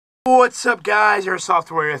What's up, guys?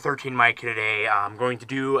 Airsoft Warrior 13 Mike here today. I'm going to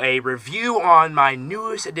do a review on my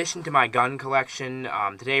newest addition to my gun collection.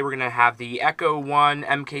 Today we're going to have the Echo 1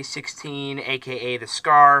 MK16, aka the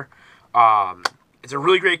Scar. It's a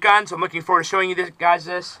really great gun, so I'm looking forward to showing you guys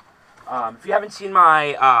this. If you haven't seen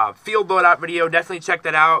my field loadout video, definitely check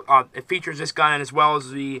that out. It features this gun as well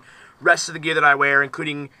as the rest of the gear that I wear,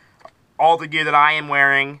 including all the gear that I am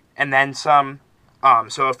wearing, and then some.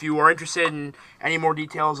 So if you are interested in any more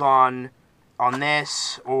details on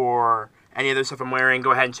this or any other stuff I'm wearing,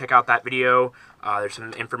 go ahead and check out that video. There's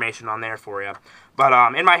some information on there for you. But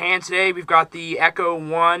in my hand today, we've got the Echo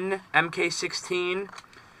 1 MK16.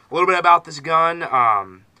 A little bit about this gun.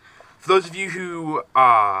 For those of you who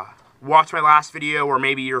watched my last video, or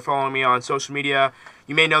maybe you're following me on social media,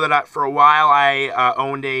 you may know that for a while I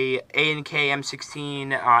owned a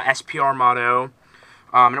MK16 SPR Motto.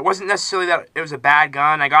 And it wasn't necessarily that it was a bad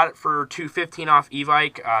gun. I got it for $215 off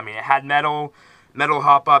Evike. I mean, it had metal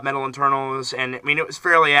hop-up, metal internals, and I mean, it was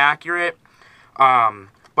fairly accurate.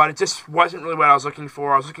 But it just wasn't really what I was looking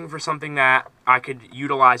for. I was looking for something that I could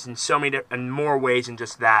utilize in so many more ways than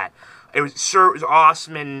just that. It was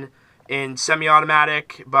awesome in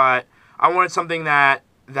semi-automatic, but I wanted something that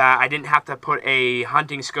I didn't have to put a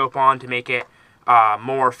hunting scope on to make it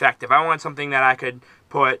more effective. I wanted something that I could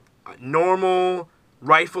put normal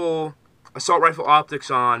assault rifle optics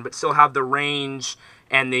on, but still have the range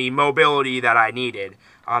and the mobility that I needed.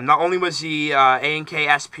 Not only was the A&K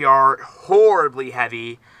SPR horribly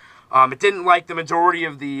heavy, it didn't like the majority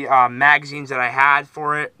of the magazines that I had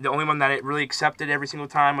for it. The only one that it really accepted every single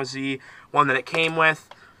time was the one that it came with,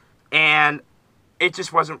 and it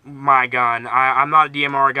just wasn't my gun. I'm not a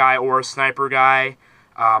DMR guy or a sniper guy.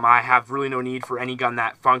 I have really no need for any gun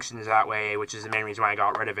that functions that way, which is the main reason why I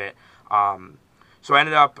got rid of it. So I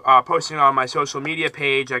ended up posting on my social media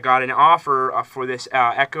page. I got an offer for this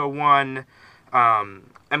Echo 1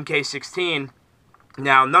 MK16.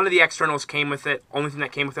 Now, none of the externals came with it. Only thing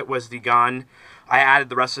that came with it was the gun. I added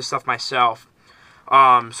the rest of the stuff myself.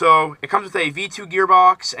 So it comes with a V2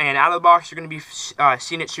 gearbox, and out of the box you're going to be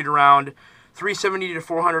seeing it shoot around 370 to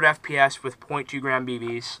 400 FPS with 0.2 gram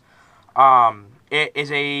BBs. It is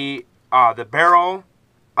the barrel.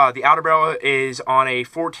 The outer barrel is on a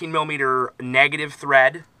 14mm negative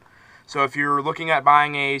thread. So if you're looking at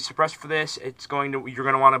buying a suppressor for this, you're going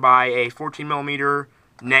to want to buy a 14mm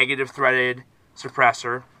negative threaded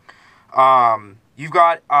suppressor. You've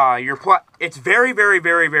got it's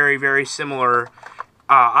very similar.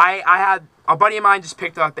 I had a buddy of mine just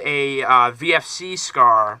picked up a VFC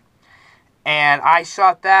Scar, and I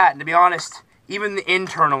shot that, and to be honest, even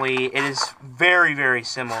internally, it is very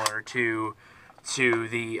similar to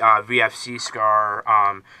the VFC Scar.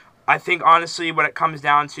 I think, honestly, what it comes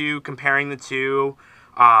down to, comparing the two,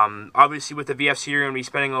 obviously with the VFC you're going to be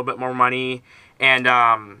spending a little bit more money, and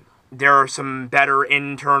there are some better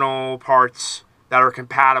internal parts that are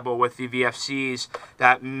compatible with the VFCs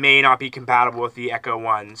that may not be compatible with the Echo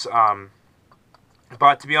 1s.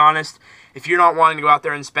 But to be honest, if you're not wanting to go out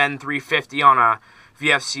there and spend $350 on a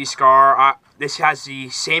VFC Scar, this has the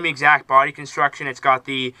same exact body construction. It's got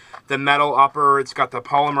the metal upper, it's got the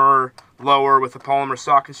polymer lower with the polymer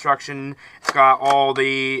stock construction, it's got all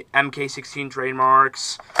the MK16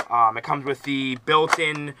 trademarks. It comes with the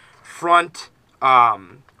built-in front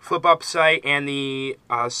flip-up sight and the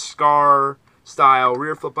Scar style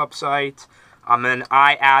rear flip-up sight. And then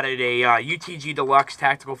I added a UTG Deluxe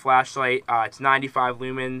tactical flashlight. It's 95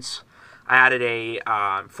 lumens. I added a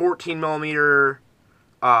 14mm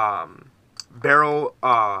barrel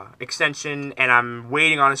extension, and I'm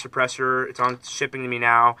waiting on a suppressor. It's on shipping to me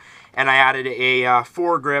now. And I added a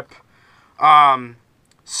foregrip.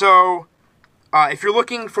 So if you're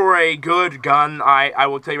looking for a good gun, I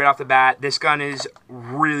will tell you right off the bat, this gun is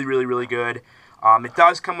really good. It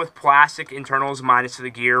does come with plastic internals minus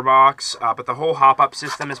the gearbox, but the whole hop-up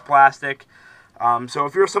system is plastic. So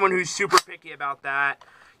if you're someone who's super picky about that,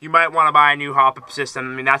 you might want to buy a new hop-up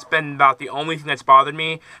system. I mean, that's been about the only thing that's bothered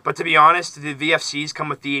me. But to be honest, the VFCs come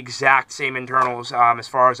with the exact same internals as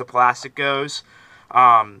far as the plastic goes.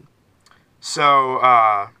 So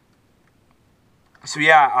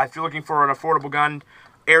yeah, if you're looking for an affordable gun,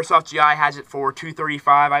 Airsoft GI has it for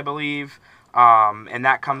 $235, I believe. And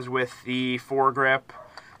that comes with the foregrip.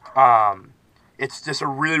 It's just a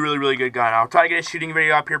really good gun. I'll try to get a shooting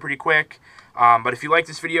video up here pretty quick. But if you like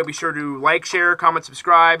this video, be sure to like, share, comment,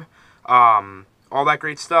 subscribe, all that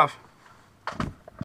great stuff.